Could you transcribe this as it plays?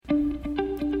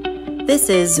This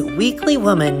is Weekly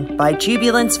Woman by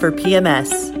Jubilance for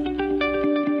PMS.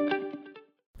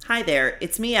 Hi there,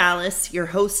 it's me, Alice, your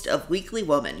host of Weekly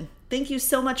Woman. Thank you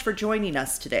so much for joining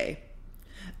us today.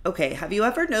 Okay, have you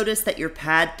ever noticed that your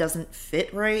pad doesn't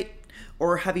fit right?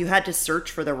 Or have you had to search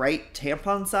for the right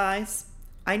tampon size?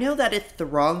 I know that if the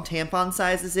wrong tampon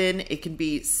size is in, it can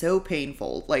be so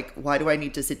painful. Like, why do I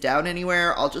need to sit down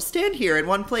anywhere? I'll just stand here in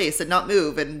one place and not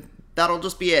move, and that'll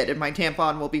just be it, and my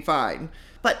tampon will be fine.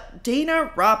 But Dana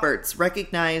Roberts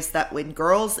recognized that when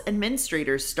girls and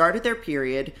menstruators started their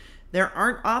period, there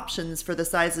aren't options for the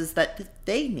sizes that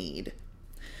they need.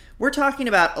 We're talking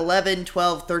about 11,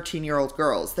 12, 13-year-old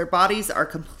girls. Their bodies are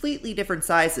completely different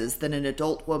sizes than an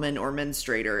adult woman or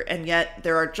menstruator, and yet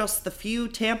there are just the few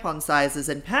tampon sizes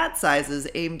and pad sizes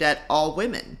aimed at all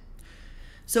women.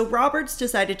 So Roberts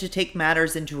decided to take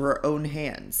matters into her own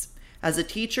hands. As a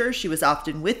teacher, she was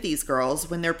often with these girls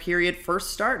when their period first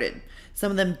started.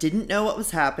 Some of them didn't know what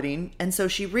was happening, and so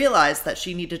she realized that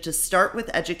she needed to start with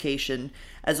education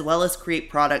as well as create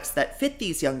products that fit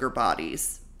these younger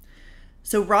bodies.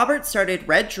 So Robert started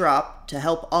Red Drop to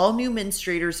help all new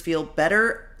menstruators feel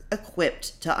better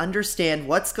equipped to understand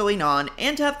what's going on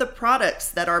and to have the products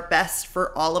that are best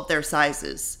for all of their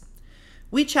sizes.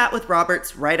 We chat with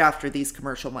Roberts right after these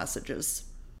commercial messages.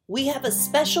 We have a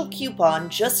special coupon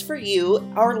just for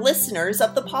you, our listeners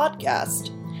of the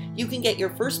podcast. You can get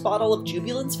your first bottle of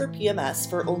Jubilance for PMS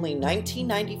for only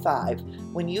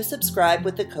 $19.95 when you subscribe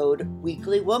with the code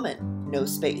WeeklyWoman, no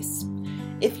space.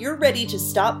 If you're ready to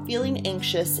stop feeling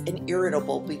anxious and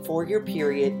irritable before your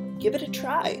period, give it a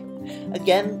try.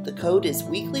 Again, the code is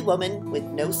WeeklyWoman with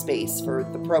no space for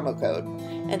the promo code.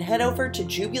 And head over to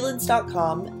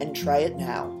Jubilance.com and try it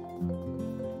now.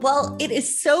 Well, it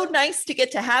is so nice to get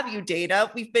to have you,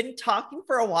 Dana. We've been talking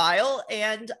for a while,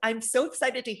 and I'm so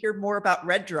excited to hear more about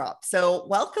Red Drop. So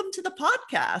welcome to the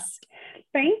podcast.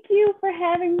 Thank you for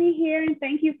having me here, and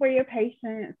thank you for your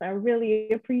patience. I really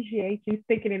appreciate you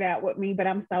sticking it out with me, but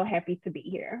I'm so happy to be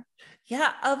here.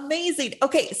 Yeah, amazing.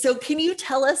 Okay, so can you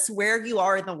tell us where you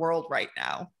are in the world right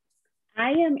now?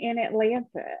 I am in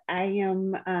Atlanta. I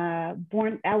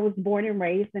was born and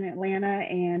raised in Atlanta,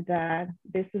 and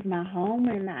this is my home,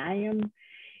 and I am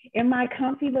in my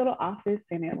comfy little office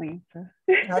in Atlanta.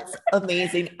 That's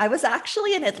amazing. I was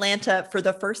actually in Atlanta for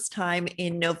the first time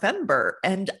in November,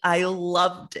 and I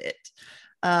loved it.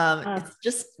 It's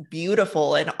just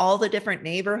beautiful, and all the different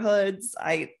neighborhoods.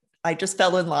 I just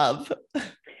fell in love.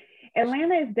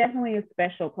 Atlanta is definitely a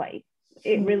special place.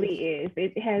 It really is.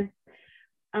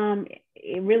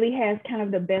 It really has kind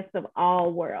of the best of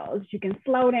all worlds. You can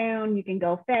slow down, you can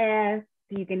go fast,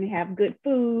 you can have good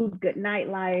food, good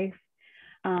nightlife.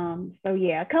 So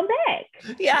yeah, come back.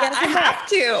 Yeah, I have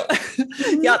to.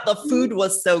 Yeah, the food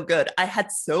was so good. I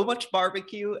had so much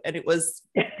barbecue and it was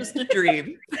just a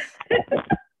dream.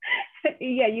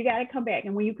 Yeah, you got to come back.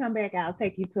 And when you come back, I'll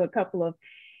take you to a couple of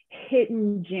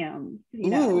hidden gems.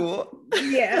 Ooh.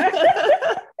 Yeah.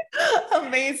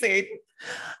 Amazing.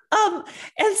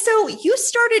 And so you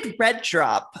started Red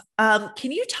Drop.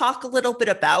 Can you talk a little bit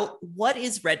about what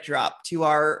is Red Drop to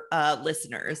our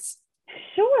listeners?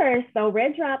 Sure. So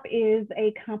Red Drop is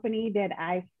a company that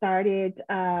I started,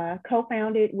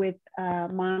 co-founded with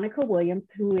Monica Williams,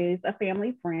 who is a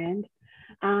family friend.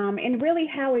 And really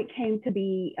how it came to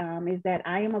be is that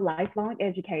I am a lifelong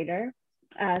educator.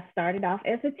 Started off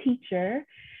as a teacher,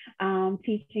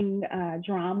 teaching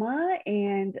drama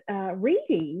and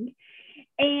reading.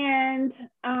 And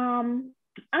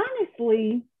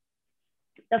honestly,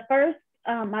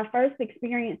 my first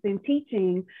experience in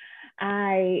teaching,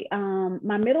 my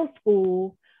middle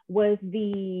school was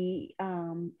the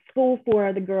school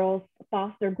for the girls'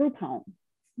 foster group home.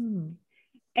 And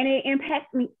it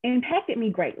impacted me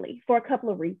greatly for a couple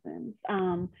of reasons.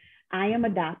 I am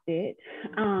adopted.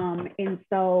 And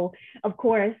so, of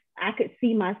course, I could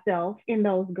see myself in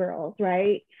those girls,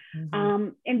 right? Mm-hmm.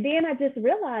 And then I just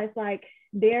realized like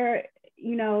there,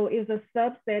 is a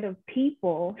subset of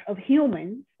people, of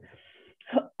humans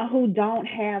who don't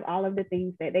have all of the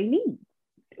things that they need,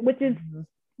 which is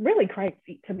really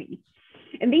crazy to me.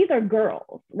 And these are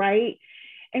girls, right?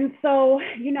 And so,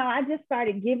 I just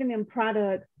started giving them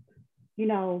products.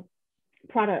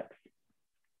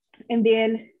 And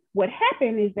then what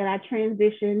happened is that I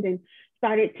transitioned and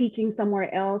started teaching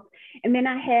somewhere else. And then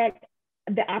I had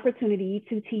the opportunity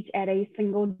to teach at a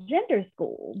single gender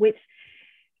school, which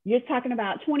you're talking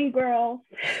about 20 girls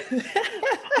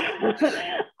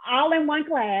all in one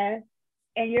class.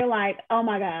 And you're like, oh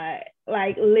my God,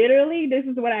 like literally, this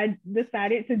is what I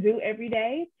decided to do every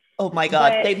day. Oh my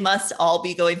God, they must all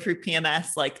be going through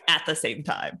PMS like at the same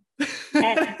time.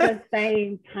 at the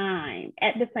same time.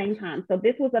 At the same time. So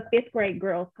this was a fifth grade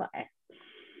girls class.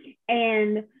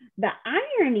 And the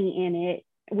irony in it,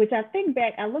 which I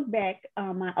look back,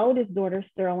 my oldest daughter,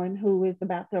 Sterling, who is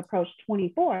about to approach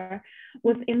 24,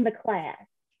 was in the class.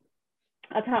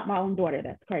 I taught my own daughter,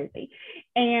 that's crazy.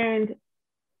 And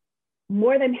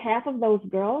more than half of those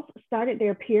girls started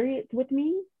their periods with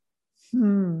me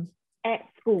at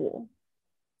school.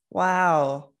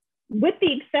 Wow. With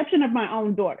the exception of my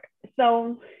own daughter.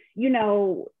 So,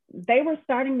 they were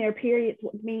starting their periods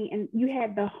with me, and you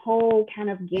had the whole kind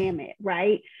of gamut,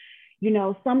 right?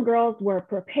 Some girls were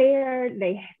prepared.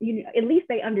 They, at least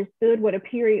they understood what a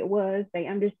period was. They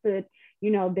understood,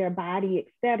 their body,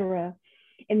 etc.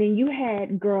 And then you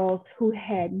had girls who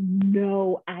had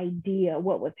no idea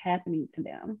what was happening to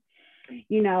them.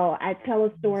 I tell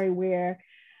a story where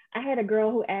I had a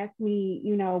girl who asked me,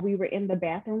 we were in the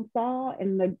bathroom stall,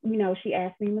 and she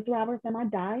asked me, Ms. Roberts, am I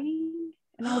dying?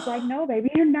 And I was like, no, baby,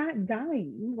 you're not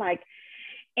dying.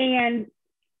 And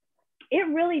it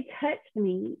really touched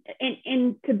me.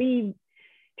 And to be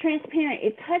transparent,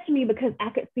 it touched me because I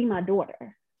could see my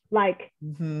daughter.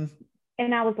 And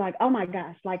I was like, oh my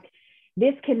gosh,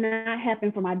 this cannot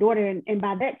happen for my daughter. And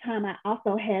by that time, I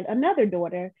also had another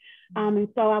daughter. And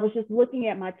so I was just looking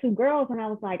at my two girls, and I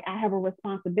was like, I have a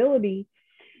responsibility,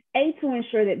 A, to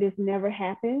ensure that this never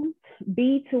happens,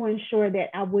 B, to ensure that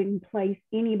I wouldn't place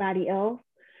anybody else,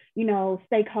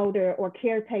 stakeholder or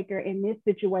caretaker in this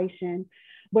situation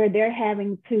where they're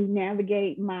having to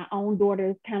navigate my own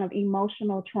daughter's kind of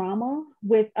emotional trauma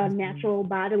with a natural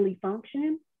bodily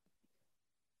function.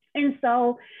 And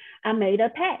so I made a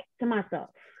pact to myself.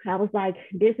 I was like,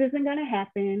 this isn't going to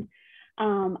happen.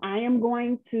 I am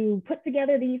going to put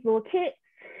together these little kits,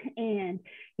 and,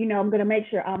 I'm going to make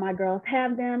sure all my girls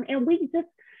have them. And we just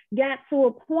got to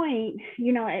a point,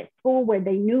 at school where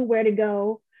they knew where to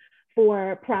go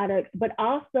for products, but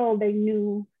also they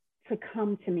knew to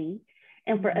come to me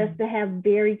and for us to have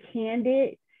very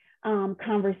candid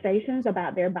conversations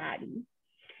about their body.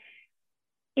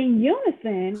 In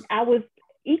unison, I was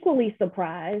equally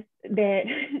surprised that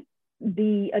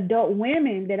the adult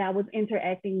women that I was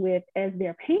interacting with as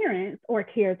their parents or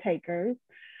caretakers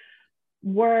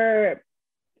were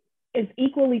as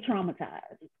equally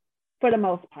traumatized for the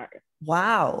most part.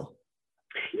 Wow.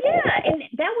 Yeah, and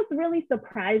that was really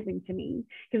surprising to me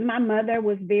because my mother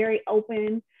was very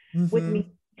open with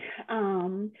me.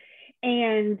 And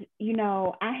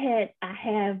I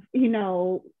have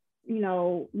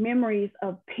memories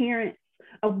of parents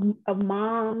of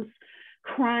moms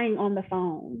crying on the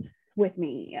phone with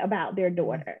me about their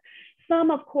daughter.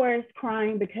 Some, of course,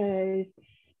 crying because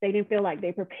they didn't feel like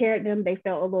they prepared them. They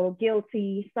felt a little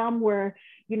guilty. Some were,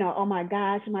 oh my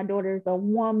gosh, my daughter's a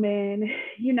woman,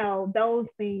 those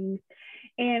things.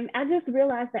 And I just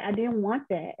realized that I didn't want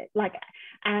that.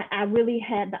 I really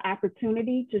had the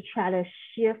opportunity to try to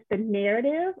shift the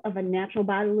narrative of a natural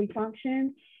bodily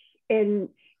function and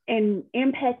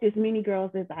impact as many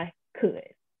girls as I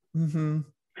could. And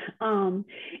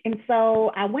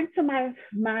so I went to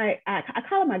I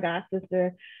call her my god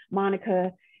sister,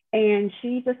 Monica, and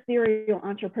she's a serial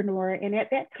entrepreneur. And at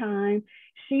that time,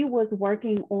 she was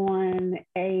working on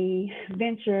a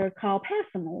venture called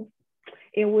Passimals.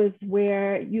 It was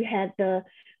where you had the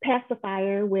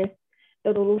pacifier with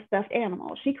the little stuffed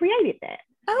animal. She created that.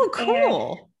 Oh,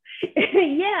 cool.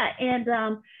 And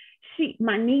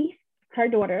my niece, her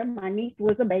daughter, my niece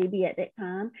was a baby at that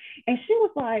time. And she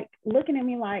was like looking at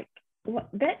me like, well,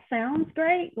 that sounds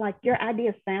great. Like, your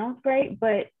idea sounds great,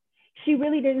 but she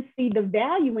really didn't see the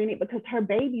value in it because her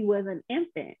baby was an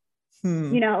infant,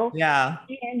 Yeah.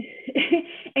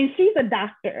 And she's a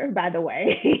doctor, by the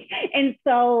way. And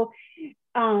so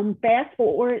fast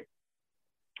forward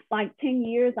like 10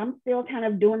 years, I'm still kind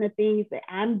of doing the things that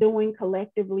I'm doing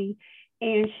collectively.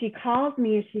 And she calls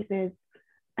me and she says,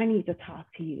 I need to talk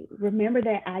to you. Remember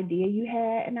that idea you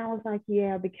had? And I was like,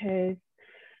 yeah, because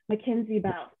Mackenzie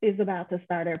is about to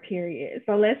start her period.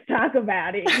 So let's talk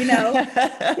about it,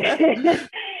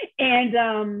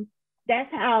 And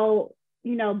that's how,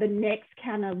 the next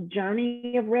kind of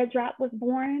journey of Red Drop was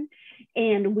born.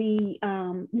 And we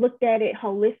looked at it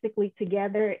holistically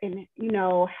together and,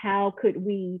 how could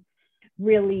we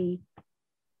really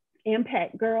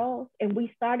impact girls? And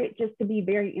we started just to be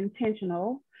very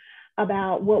intentional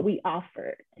about what we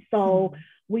offered. So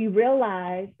we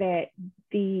realized that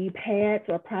the pads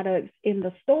or products in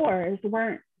the stores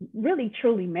weren't really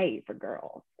truly made for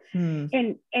girls.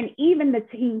 And even the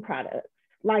teen products,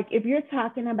 like if you're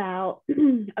talking about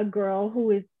a girl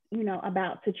who is,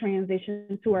 about to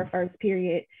transition to her first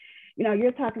period,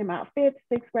 you're talking about 5th,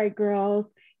 6th grade girls,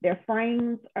 their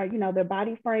frames are, their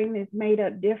body frame is made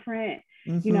up different.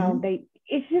 Mm-hmm.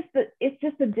 It's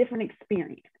just a different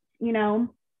experience,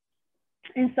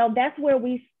 and so that's where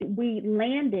we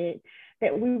landed,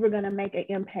 that we were going to make an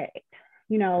impact,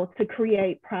 to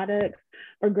create products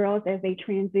for girls as they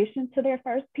transition to their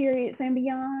first periods and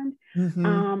beyond.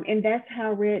 Mm-hmm. And that's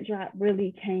how Red Drop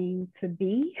really came to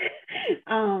be.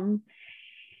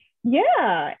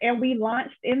 Yeah, and we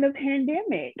launched in the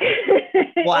pandemic. And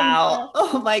so, Wow.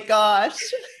 Oh my gosh.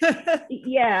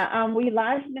 yeah, we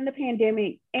launched in the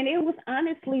pandemic, and it was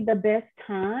honestly the best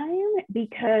time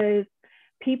because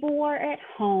people were at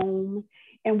home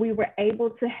and we were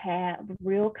able to have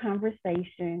real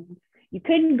conversations. You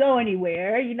couldn't go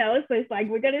anywhere, so it's like,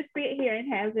 we're going to sit here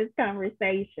and have this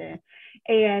conversation.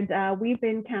 And we've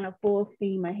been kind of full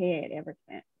steam ahead ever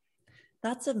since.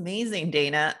 That's amazing,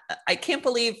 Dana. I can't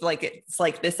believe it's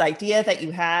like this idea that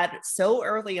you had so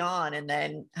early on and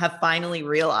then have finally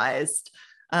realized.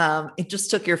 It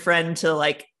just took your friend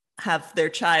to have their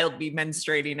child be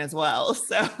menstruating as well.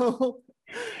 So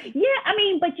yeah, I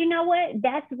mean, but you know what?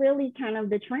 That's really kind of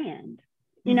the trend,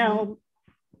 mm-hmm.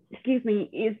 Excuse me,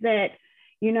 is that,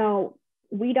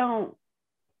 we don't,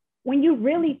 when you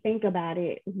really think about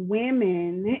it,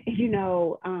 women,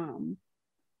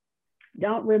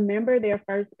 don't remember their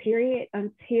first period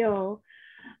until,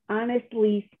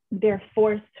 honestly, they're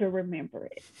forced to remember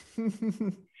it.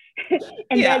 And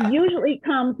Yeah. that usually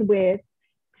comes with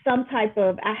some type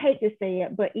of, I hate to say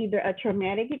it, but either a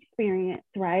traumatic experience,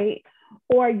 right?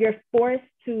 Or you're forced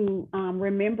to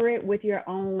remember it with your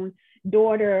own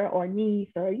daughter or niece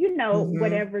or, Mm-hmm.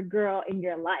 whatever girl in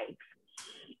your life.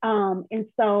 And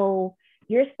so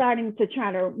you're starting to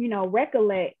try to,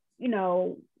 recollect,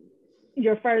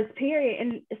 your first period.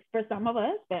 And for some of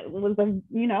us, that was, a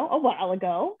while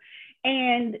ago.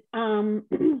 And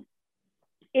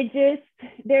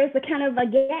there's a kind of a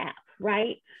gap,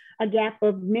 right? A gap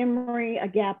of memory, a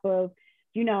gap of,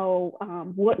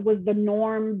 what was the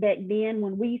norm back then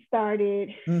when we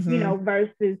started, Mm-hmm.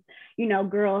 versus,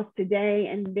 girls today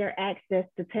and their access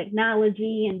to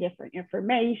technology and different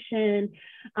information.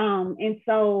 And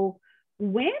so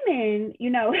women,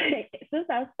 since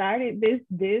I started this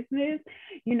business,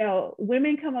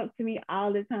 women come up to me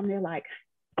all the time. They're like,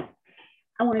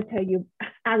 I want to tell you,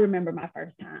 I remember my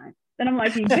first time. And I'm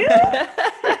like, you do?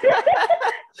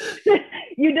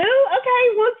 You do? Okay,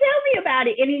 well, tell me about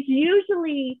it. And it's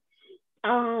usually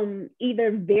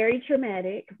either very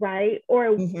traumatic, right? Or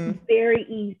Mm-hmm. very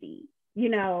easy,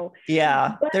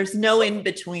 Yeah. But, There's no in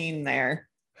between there.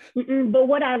 but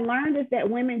what I learned is that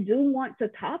women do want to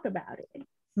talk about it.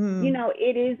 Hmm.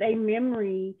 It is a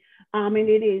memory, and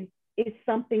it's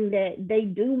something that they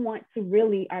do want to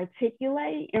really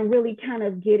articulate and really kind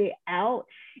of get it out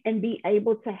and be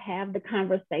able to have the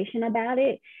conversation about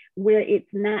it, where it's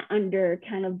not under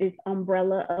kind of this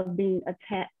umbrella of being a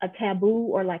taboo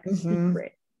or like a Mm-hmm.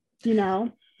 secret, you know?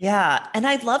 Yeah. And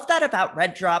I love that about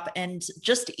Red Drop and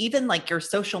just even your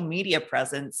social media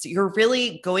presence. You're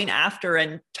really going after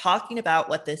and talking about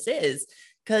what this is,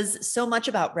 because so much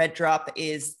about Red Drop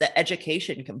is the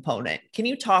education component. Can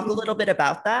you talk a little bit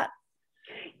about that?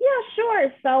 Yeah,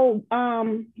 sure. So,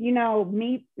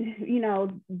 me,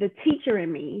 the teacher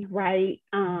in me, right?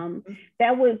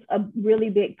 That was a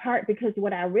really big part, because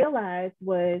what I realized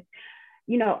was,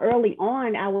 early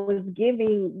on, I was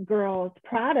giving girls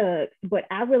products, but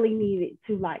I really needed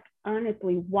to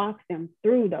honestly walk them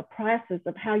through the process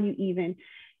of how you even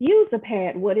use a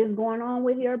pad, what is going on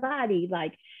with your body.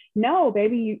 Like, no,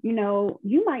 baby,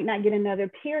 you might not get another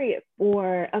period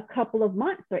for a couple of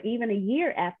months or even a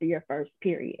year after your first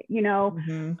period,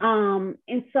 Mm-hmm.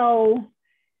 And so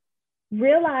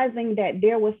realizing that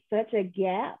there was such a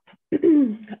gap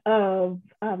of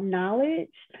knowledge,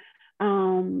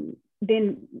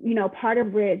 then, part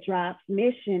of Red Drop's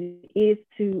mission is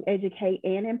to educate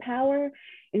and empower.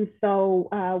 And so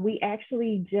we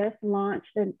actually just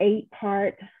launched an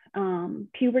 8-part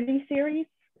puberty series,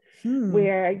 Hmm.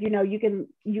 where, you can,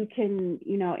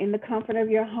 in the comfort of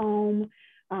your home,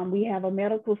 we have a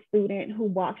medical student who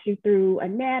walks you through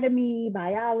anatomy,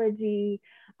 biology,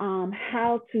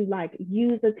 how to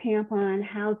use a tampon,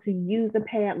 how to use a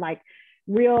pad,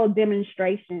 real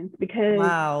demonstrations, because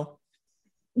Wow.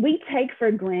 we take for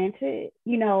granted,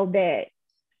 that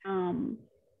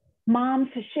moms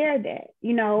share that,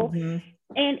 Mm-hmm.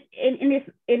 and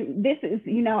this is,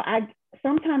 I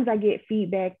sometimes I get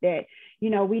feedback that,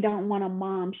 we don't want to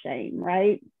mom shame,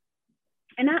 right?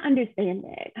 And I understand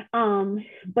that,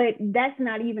 but that's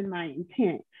not even my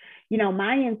intent.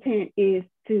 My intent is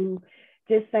to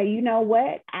just say, you know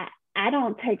what, I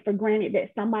don't take for granted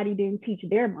that somebody didn't teach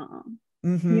their mom.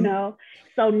 you know?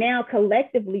 So now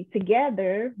collectively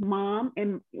together, mom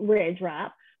and Red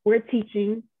Drop, we're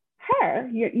teaching her,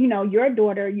 your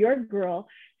daughter, your girl,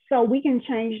 so we can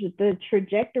change the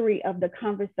trajectory of the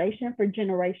conversation for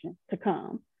generations to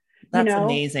come. That's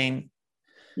amazing.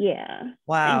 Yeah.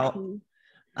 Wow.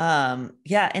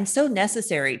 Yeah, and so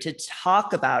necessary to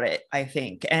talk about it, I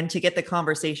think, and to get the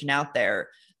conversation out there.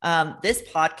 This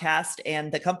podcast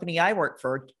and the company I work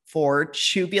for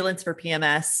Jubilance for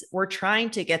PMS, we're trying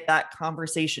to get that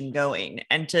conversation going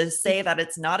and to say that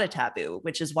it's not a taboo,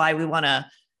 which is why we want to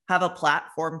have a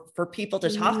platform for people to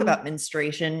talk about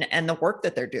menstruation and the work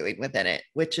that they're doing within it,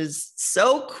 which is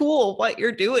so cool what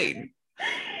you're doing.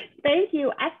 Thank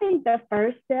you. I think the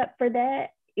first step for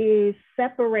that is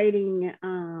separating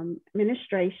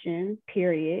menstruation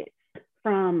periods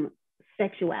from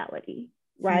sexuality,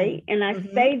 right? And I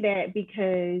say that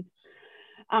because,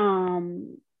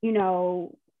 and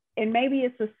maybe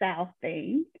it's a South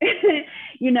thing,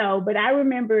 but I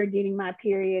remember getting my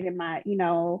period and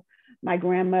my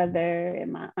grandmother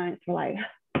and my aunts were like,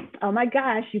 oh my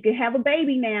gosh, you can have a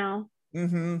baby now.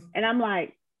 And I'm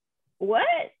like, what?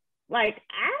 Like,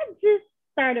 I just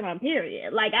started my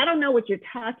period. Like, I don't know what you're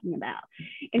talking about.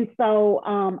 And so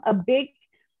a big,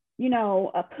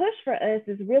 a push for us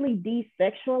is really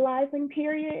desexualizing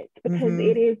periods because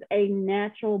it is a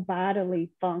natural bodily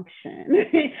function.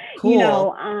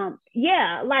 Cool.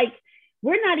 Like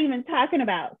we're not even talking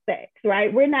about sex,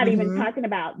 right? We're not even talking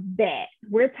about that.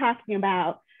 We're talking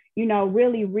about,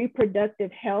 really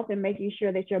reproductive health and making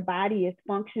sure that your body is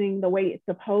functioning the way it's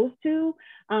supposed to,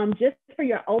 just for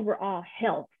your overall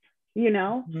health,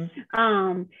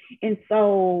 And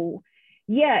so,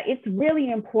 yeah, it's really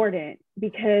important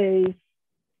because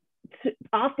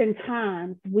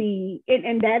oftentimes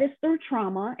and that is through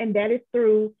trauma and that is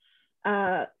through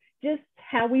just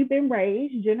how we've been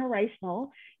raised, generational,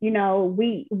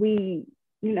 we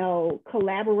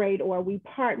collaborate or we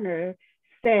partner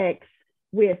sex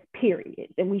with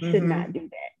periods, and we should not do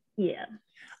that. Yeah.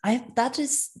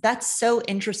 That's so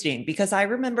interesting because I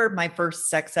remember my first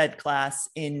sex ed class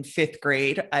in 5th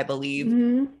grade, I believe,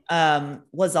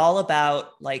 was all about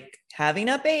like having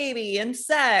a baby and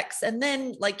sex. And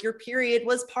then like your period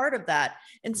was part of that.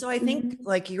 And so I think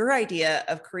like your idea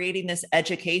of creating this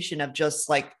education of just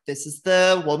like, this is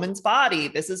the woman's body,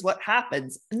 this is what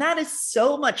happens. And that is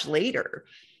so much later.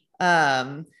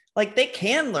 Like they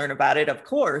can learn about it, of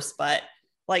course, but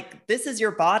like, this is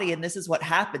your body and this is what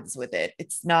happens with it.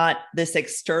 It's not this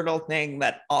external thing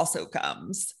that also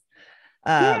comes.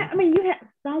 Yeah, I mean, you have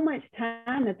so much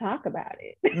time to talk about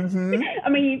it. I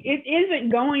mean, it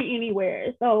isn't going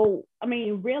anywhere. So, I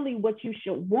mean, really what you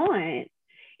should want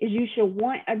is you should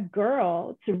want a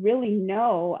girl to really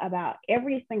know about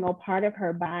every single part of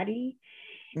her body.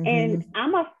 And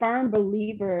I'm a firm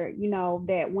believer,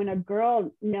 that when a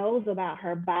girl knows about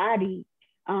her body,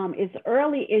 as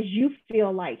early as you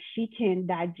feel like she can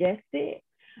digest it,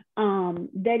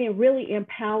 that it really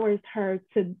empowers her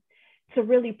to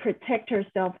really protect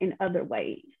herself in other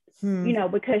ways,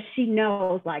 because she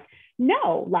knows like,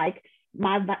 no, like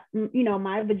my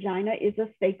vagina is a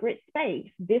sacred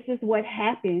space. This is what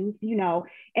happens,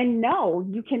 and no,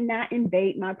 you cannot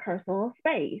invade my personal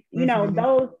space,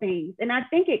 those things. And I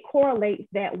think it correlates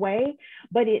that way,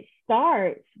 but it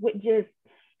starts with just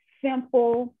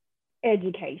simple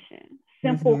education,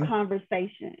 simple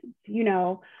conversations,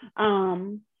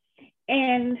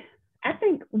 and I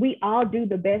think we all do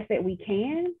the best that we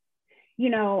can,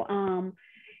 and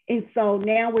so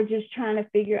now we're just trying to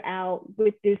figure out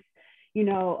with this,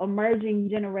 emerging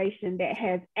generation that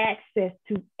has access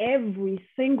to every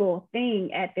single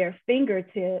thing at their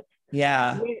fingertips.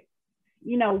 Yeah.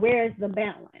 Where's the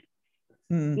balance?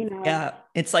 Yeah.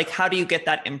 It's like, how do you get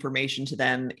that information to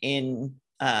them in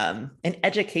an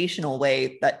educational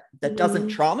way that doesn't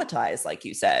traumatize, like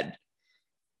you said?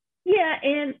 Yeah,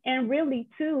 and really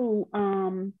too,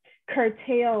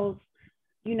 curtails,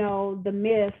 the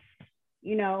myths,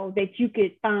 that you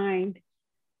could find,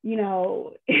 in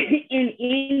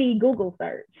any Google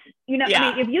search. I mean,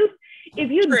 if you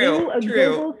do a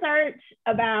Google search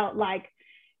about like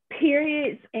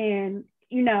periods and,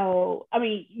 I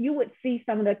mean, you would see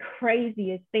some of the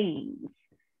craziest things.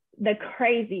 But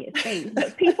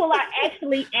people are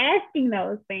actually asking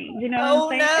those things, what I'm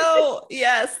saying? No.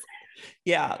 Yes.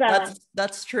 Yeah, so,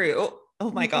 that's true.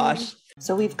 Oh my gosh.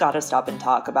 So we've got to stop and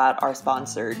talk about our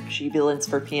sponsor, Jubilance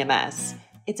for PMS.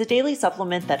 It's a daily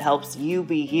supplement that helps you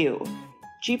be you.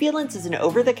 Jubilance is an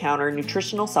over-the-counter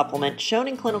nutritional supplement shown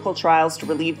in clinical trials to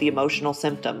relieve the emotional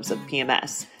symptoms of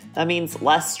PMS. That means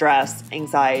less stress,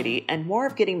 anxiety, and more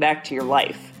of getting back to your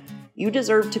life. You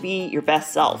deserve to be your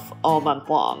best self all month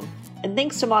long. And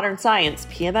thanks to modern science,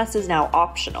 PMS is now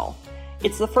optional.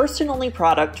 It's the first and only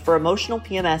product for emotional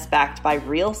PMS backed by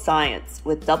real science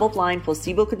with double-blind,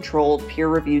 placebo-controlled,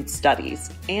 peer-reviewed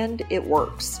studies. And it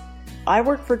works. I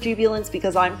work for Jubilance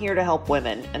because I'm here to help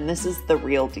women, and this is the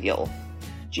real deal.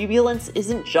 Jubilance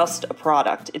isn't just a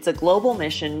product, it's a global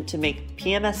mission to make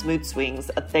PMS mood swings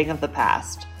a thing of the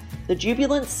past. The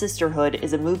Jubilance Sisterhood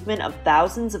is a movement of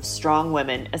thousands of strong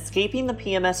women escaping the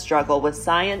PMS struggle with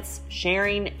science,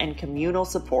 sharing, and communal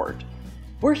support.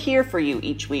 We're here for you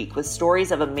each week with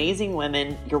stories of amazing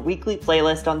women, your weekly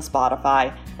playlist on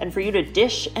Spotify, and for you to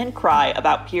dish and cry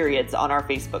about periods on our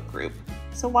Facebook group.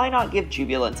 So why not give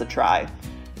Jubilance a try?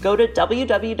 Go to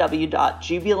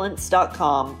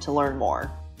www.jubilance.com to learn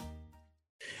more.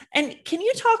 And can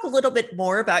you talk a little bit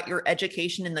more about your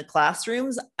education in the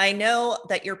classrooms? I know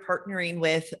that you're partnering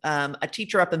with a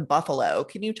teacher up in Buffalo.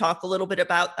 Can you talk a little bit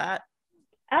about that?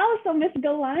 Oh, so Miss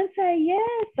Galante,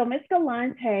 yes. So Miss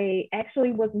Galante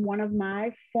actually was one of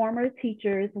my former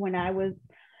teachers when I was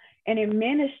an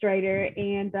administrator,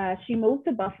 and she moved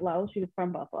to Buffalo. She was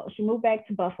from Buffalo. She moved back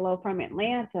to Buffalo from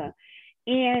Atlanta.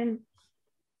 And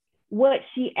what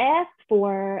she asked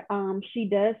for, she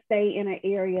does stay in an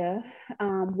area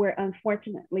where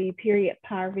unfortunately period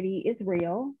poverty is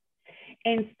real.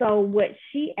 And so what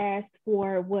she asked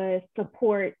for was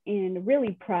support in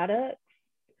really products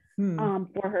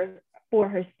for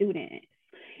her students.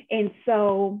 And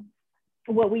so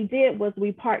what we did was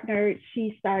we partnered.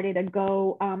 She started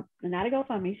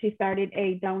she started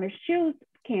a Donors Choose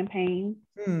campaign.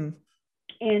 And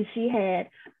she had,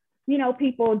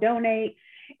 people donate,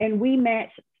 and we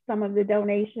matched some of the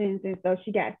donations. And so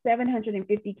she got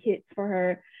 750 kits for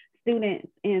her students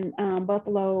in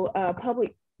Buffalo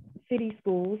Public City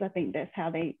Schools. I think that's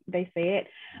how they say it.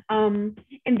 And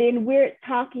then we're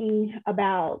talking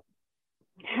about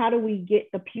how do we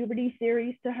get the puberty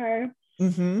series to her.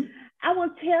 I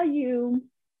will tell you,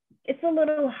 it's a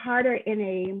little harder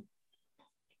in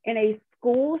a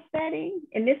school setting,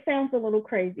 and this sounds a little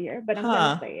crazier, but I'm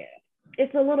going to say it.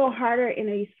 It's a little harder in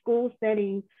a school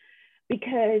setting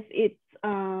because it's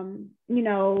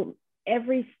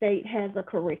every state has a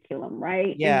curriculum,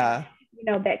 right? Yeah.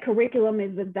 And, that curriculum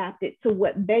is adapted to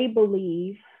what they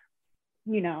believe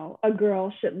a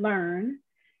girl should learn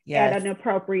at an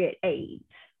appropriate age.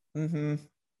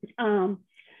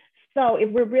 So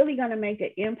if we're really going to make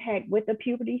an impact with the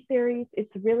puberty series,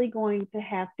 it's really going to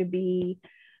have to be,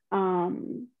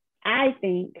 I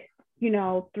think,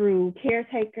 through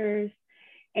caretakers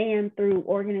and through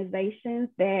organizations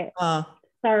that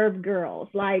serve girls,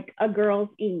 like a Girls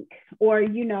Inc., or,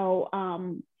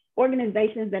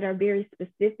 organizations that are very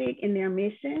specific in their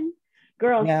mission,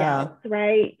 Girl Scouts,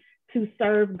 right, to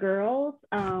serve girls,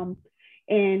 and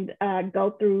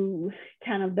go through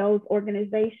kind of those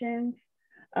organizations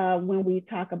when we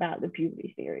talk about the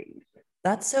puberty series.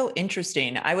 That's so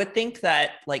interesting. I would think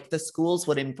that the schools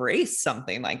would embrace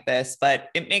something like this, but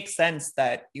it makes sense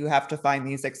that you have to find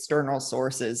these external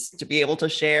sources to be able to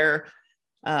share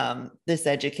this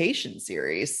education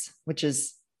series, which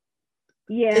is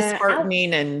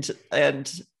disheartening and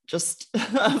just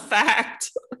a fact.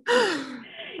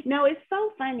 No, it's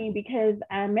so funny because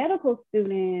our medical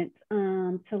student,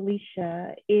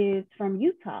 Talisha, is from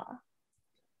Utah,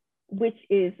 which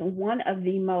is one of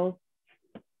the most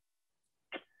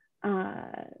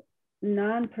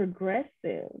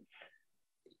non-progressive.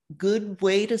 Good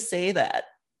way to say that.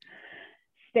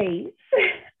 States,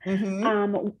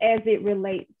 as it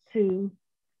relates to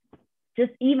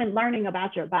just even learning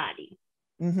about your body,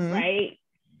 right?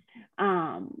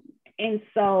 And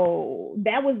so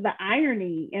that was the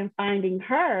irony in finding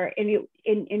her,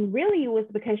 and really it was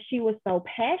because she was so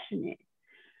passionate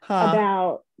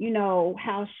about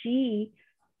how she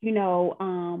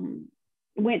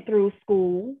went through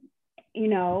school,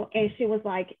 and she was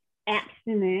like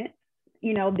abstinent,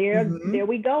 there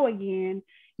we go again,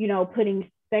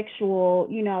 putting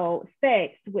sexual,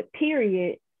 sex with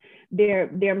periods.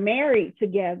 They're married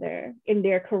together in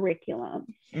their curriculum,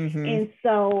 and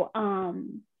so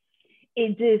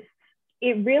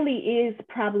it really is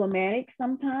problematic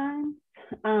sometimes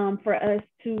for us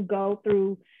to go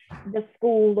through the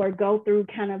school or go through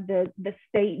kind of the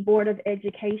state board of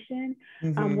education.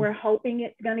 We're hoping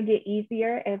it's going to get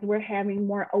easier as we're having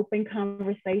more open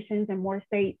conversations and more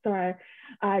states are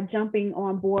jumping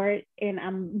on board. And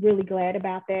I'm really glad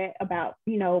about that, about,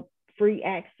 free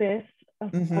access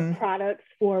of products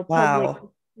for public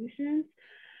institutions.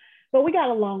 But we got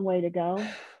a long way to go.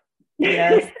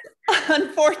 Yes,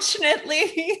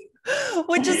 unfortunately,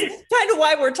 which is kind of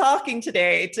why we're talking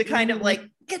today, to kind of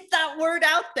get that word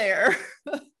out there.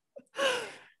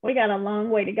 we got a long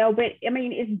way to go. But I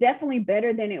mean, it's definitely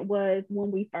better than it was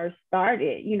when we first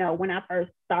started. You know, when I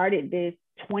first started this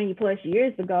 20 plus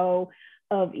years ago,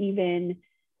 of even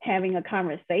having a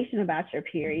conversation about your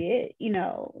period, you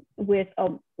know, with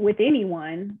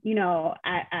anyone, you know,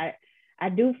 I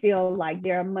do feel like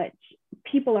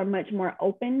people are much more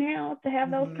open now to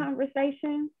have those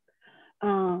conversations,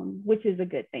 which is a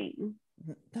good thing.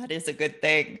 That is a good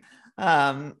thing.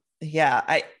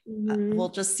 Yeah, we'll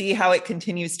just see how it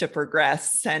continues to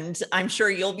progress, and I'm sure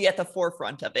you'll be at the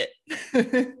forefront of it.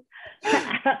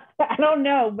 I don't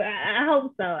know, but I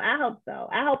hope so. I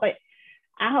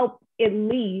hope at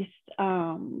least,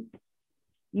 you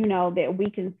know, that we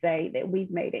can say that we've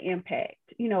made an impact,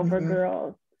 you know, for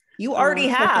girls. You already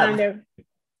have.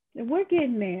 We're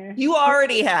getting there. You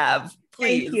already have.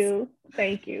 Please.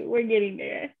 Thank you. We're getting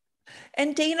there.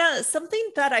 And Dana,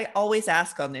 something that I always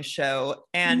ask on this show,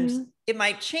 and it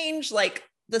might change like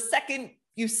the second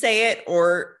you say it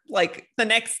or like the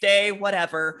next day,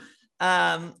 whatever.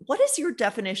 What is your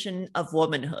definition of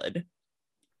womanhood?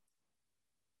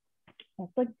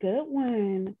 That's a good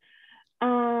one.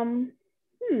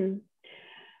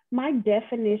 My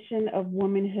definition of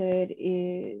womanhood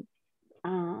is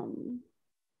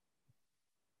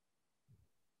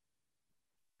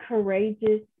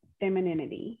courageous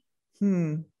femininity.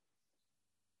 I'm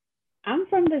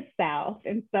from the South,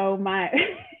 and so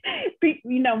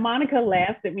you know, Monica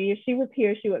laughs at me. If she was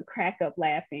here, she would crack up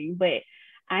laughing. But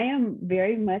I am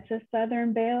very much a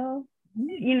Southern belle.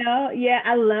 You know, yeah,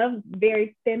 I love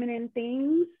very feminine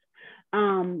things,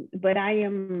 but I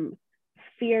am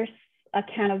fierce, a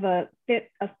kind of a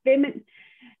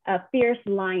fierce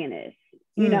lioness.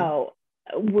 You know,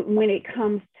 when it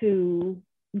comes to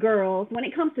girls, when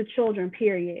it comes to children,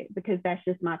 period, because that's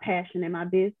just my passion and my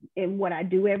business and what I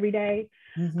do every day.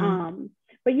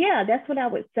 But yeah, that's what I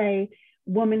would say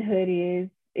womanhood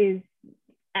is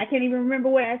I can't even remember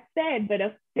what I said, but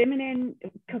a feminine,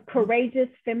 courageous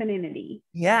femininity.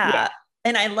 Yeah.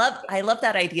 And I love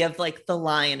that idea of like the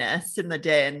lioness in the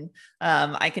den.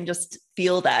 I can just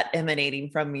feel that emanating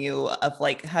from you, of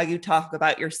like how you talk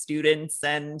about your students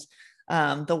and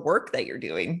the work that you're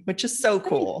doing, which is so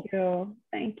cool.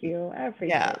 Thank you. I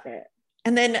appreciate that.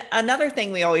 And then another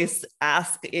thing we always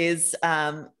ask is,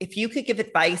 if you could give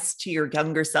advice to your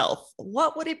younger self,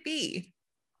 what would it be?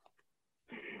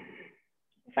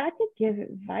 If I could give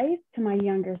advice to my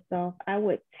younger self, I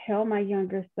would tell my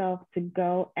younger self to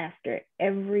go after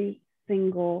every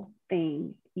single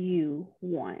thing you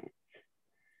want.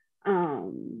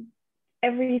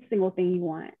 Every single thing you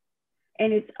want.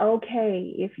 And it's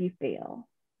okay if you fail.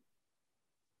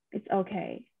 It's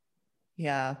okay.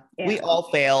 Yeah. We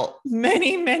all fail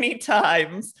many, many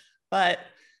times, but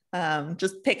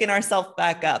just picking ourselves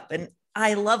back up. And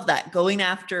I love that, going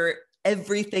after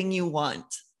everything you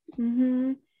want.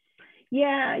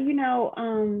 Yeah,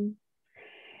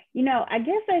 I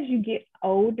guess as you get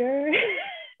older,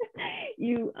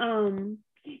 you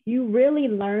really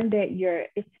learn that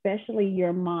especially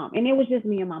your mom, and it was just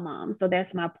me and my mom, so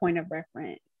that's my point of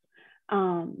reference,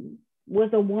 was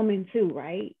a woman too,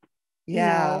 right?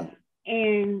 Yeah.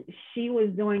 And she was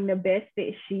doing the best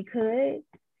that she could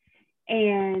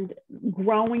and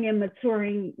growing and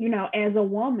maturing, as a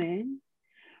woman,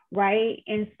 right?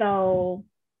 And so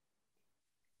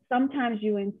sometimes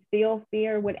you instill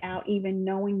fear without even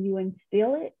knowing you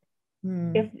instill it,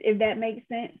 if that makes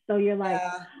sense. So you're like,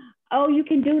 oh, you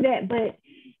can do that, but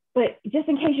just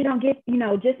in case you don't get,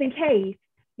 just in case,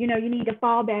 you need to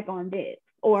fall back on this,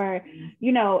 or,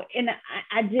 and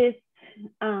I just,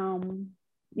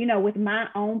 with my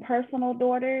own personal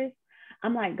daughters,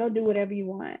 I'm like, go do whatever you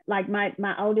want. Like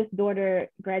my oldest daughter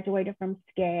graduated from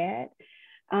SCAD,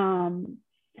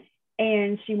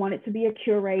 and she wanted to be a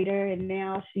curator, and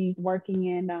now she's working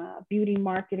in beauty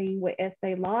marketing with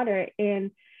Estee Lauder.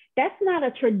 And that's not a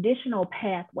traditional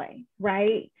pathway,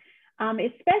 right?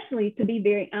 Especially, to be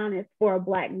very honest, for a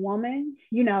Black woman,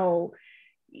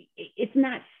 it's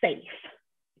not safe,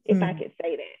 if I could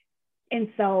say that.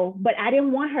 And so, but I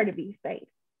didn't want her to be safe.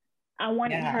 I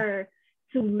wanted her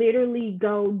to literally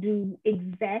go do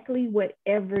exactly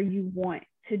whatever you want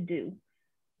to do.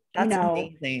 That's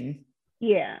amazing.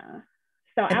 Yeah.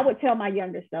 So I would tell my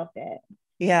younger self that.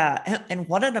 Yeah. And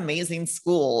what an amazing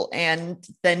school. And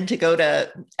then to go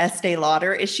to Estee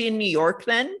Lauder. Is she in New York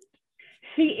then?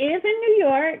 She is in New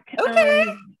York.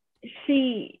 Okay.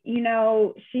 She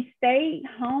stayed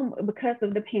home because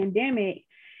of the pandemic.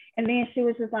 And then she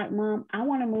was just like, Mom, I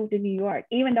want to move to New York,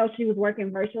 even though she was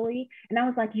working virtually. And I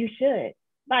was like, you should.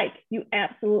 Like, you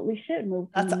absolutely should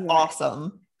move to New York. That's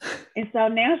awesome. And so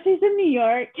now she's in New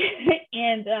York.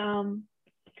 And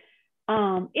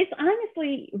It's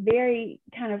honestly very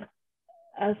kind of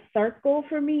a circle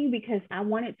for me because I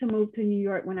wanted to move to New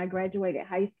York when I graduated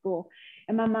high school.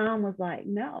 And my mom was like,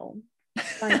 no,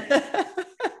 like,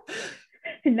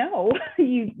 no,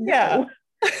 you Yeah. no.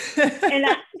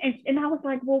 And I was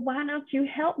like, well, why don't you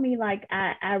help me? Like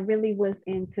I really was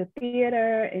into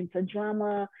theater, into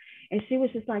drama. And she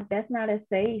was just like, that's not a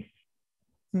safe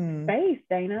space,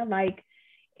 Dana. Like,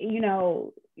 you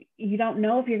don't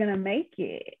know if you're gonna make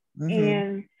it. Mm-hmm.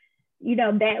 And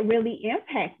that really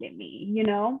impacted me,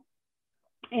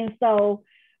 and so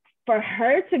for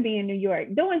her to be in New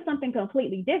York doing something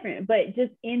completely different, but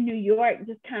just in New York,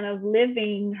 just kind of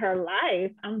living her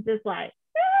life, I'm just like,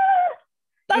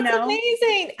 ah, you That's know,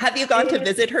 amazing. Have you gone to it is.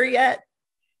 visit her yet?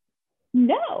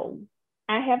 No,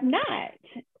 I have not.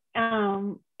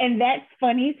 And that's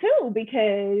funny too,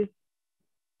 because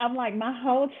I'm like, my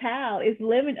whole child is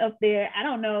living up there. I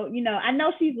don't know, I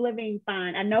know she's living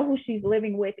fine. I know who she's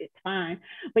living with, it's fine.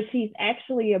 But she's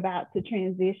actually about to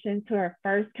transition to her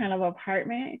first kind of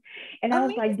apartment. And I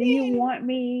was like, do you Amazing. want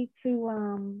me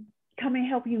to come and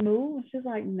help you move? She's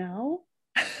like, no,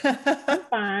 I'm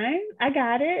fine. I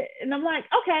got it. And I'm like,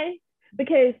 okay,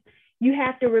 because you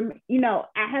have to,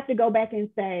 I have to go back and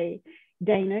say,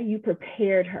 Dana, you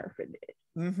prepared her for this.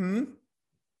 Mm-hmm.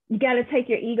 You got to take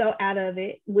your ego out of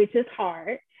it, which is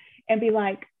hard, and be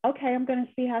like, okay, I'm going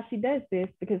to see how she does this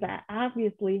because I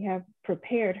obviously have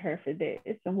prepared her for this,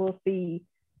 and we'll see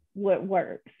what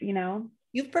works,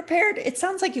 You've prepared, it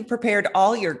sounds like you've prepared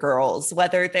all your girls,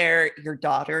 whether they're your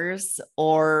daughters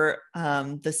or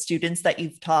the students that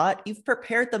you've taught, you've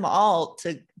prepared them all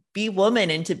to be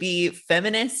women and to be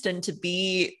feminist and to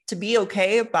be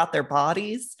okay about their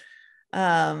bodies.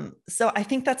 So I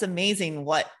think that's amazing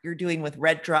what you're doing with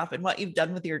Red Drop and what you've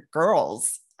done with your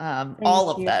girls, Thank all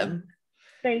of you. them.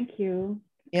 Thank you.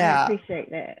 I Yeah.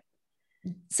 appreciate that.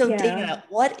 So Yeah. Dana,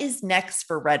 what is next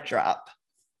for Red Drop?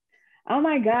 Oh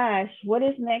my gosh, what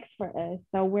is next for us?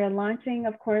 So we're launching,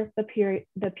 of course, the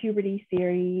puberty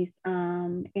series,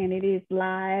 and it is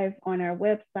live on our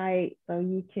website, so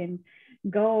you can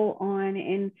go on,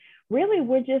 and really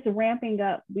we're just ramping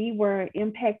up. We were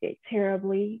impacted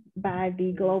terribly by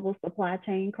the global supply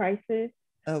chain crisis.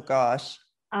 Oh gosh.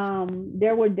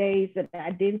 There were days that I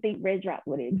didn't think Red Drop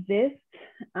would exist,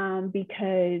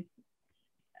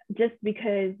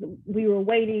 because we were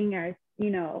waiting,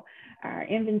 our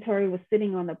inventory was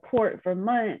sitting on the port for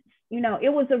months.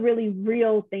 It was a really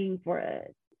real thing for us.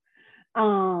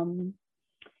 And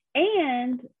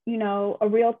a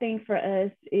real thing for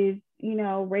us is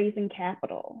raising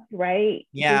capital, right?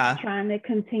 Just Yeah. trying to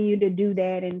continue to do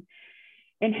that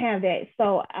and have that.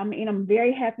 So I'm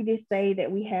very happy to say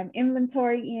that we have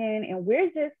inventory in, and we're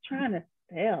just trying to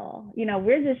sell.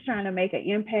 We're just trying to make an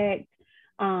impact,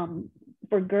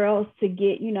 for girls to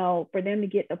get, for them to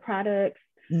get the products.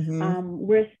 Mm-hmm.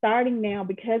 We're starting now,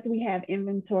 because we have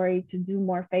inventory, to do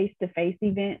more face-to-face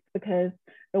events because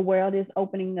the world is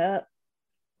opening up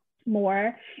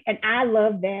more. And I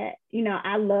love that.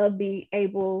 I love being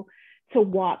able to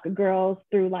walk girls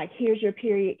through, like, here's your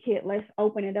period kit. Let's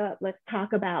open it up. Let's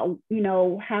talk about,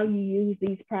 how you use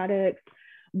these products,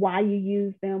 why you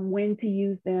use them, when to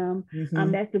use them.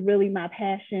 Mm-hmm. That's really my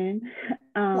passion.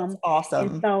 That's And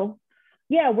awesome. so,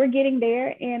 yeah, we're getting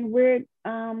there, and we're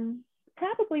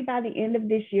probably by the end of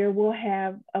this year, we'll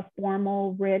have a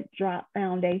formal Red Drop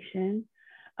Foundation,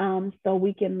 so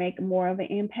we can make more of an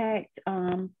impact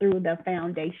through the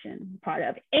foundation part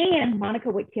of it. And Monica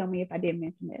would kill me if I didn't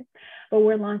mention this, but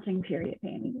we're launching period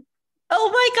panties. Oh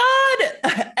my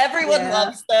God. Everyone Yeah.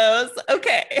 loves those.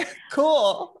 Okay,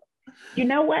 cool. You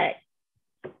know what?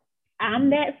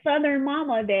 I'm that Southern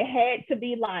mama that had to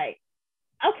be like,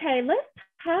 okay, let's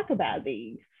talk about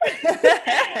these.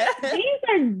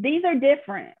 These are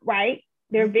different, right?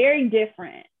 They're very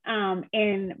different.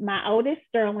 And my oldest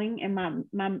Sterling and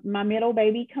my middle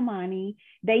baby Kamani,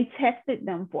 they tested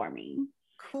them for me,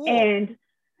 Cool. and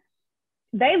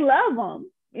they love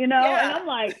them. And Yeah. I'm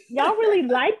like, y'all really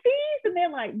like these? And they're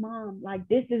like, Mom, like,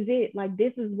 this is it. Like,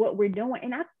 this is what we're doing.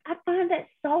 And I find that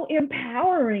so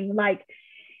empowering. Like,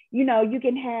 you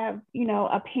can have,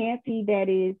 a panty that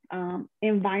is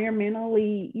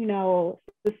environmentally,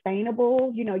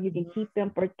 sustainable. You can keep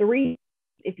them for 3,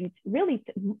 if you really,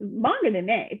 longer than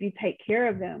that, if you take care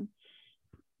of them.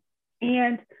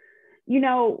 And,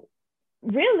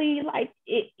 really, like,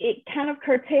 it kind of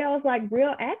curtails, like,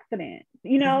 real accidents,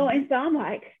 Mhm. and so I'm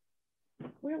like,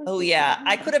 where was Oh this yeah,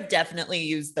 I at? could have definitely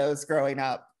used those growing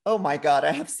up. Oh my God,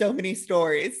 I have so many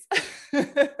stories.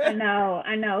 I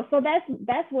know. So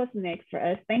that's what's next for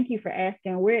us. Thank you for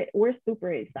asking. We're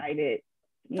super excited.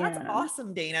 That's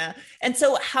awesome, Dana. And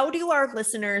so how do our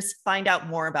listeners find out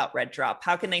more about Red Drop?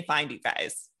 How can they find you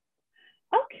guys?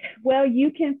 Okay, well,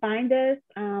 you can find us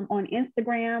on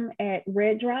Instagram at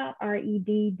Red Drop,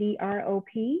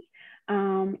 REDDROP.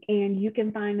 And you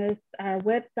can find us, our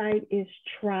website is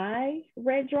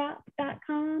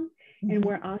tryreddrop.com. And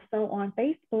we're also on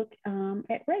Facebook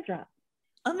at Red Drop.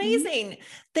 Amazing.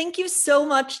 Thank you so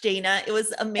much, Dana. It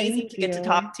was amazing to get to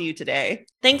talk to you today.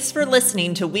 Thanks for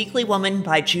listening to Weekly Woman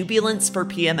by Jubilance for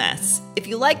PMS. If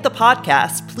you like the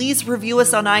podcast, please review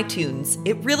us on iTunes.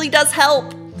 It really does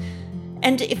help.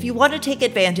 And if you want to take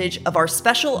advantage of our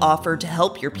special offer to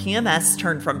help your PMS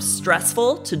turn from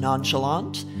stressful to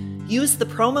nonchalant, use the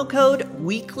promo code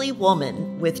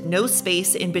WEEKLYWOMAN with no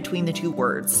space in between the two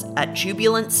words at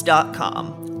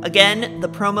jubilance.com. Again, the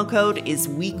promo code is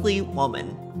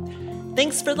WEEKLYWOMAN.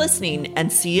 Thanks for listening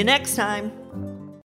and see you next time.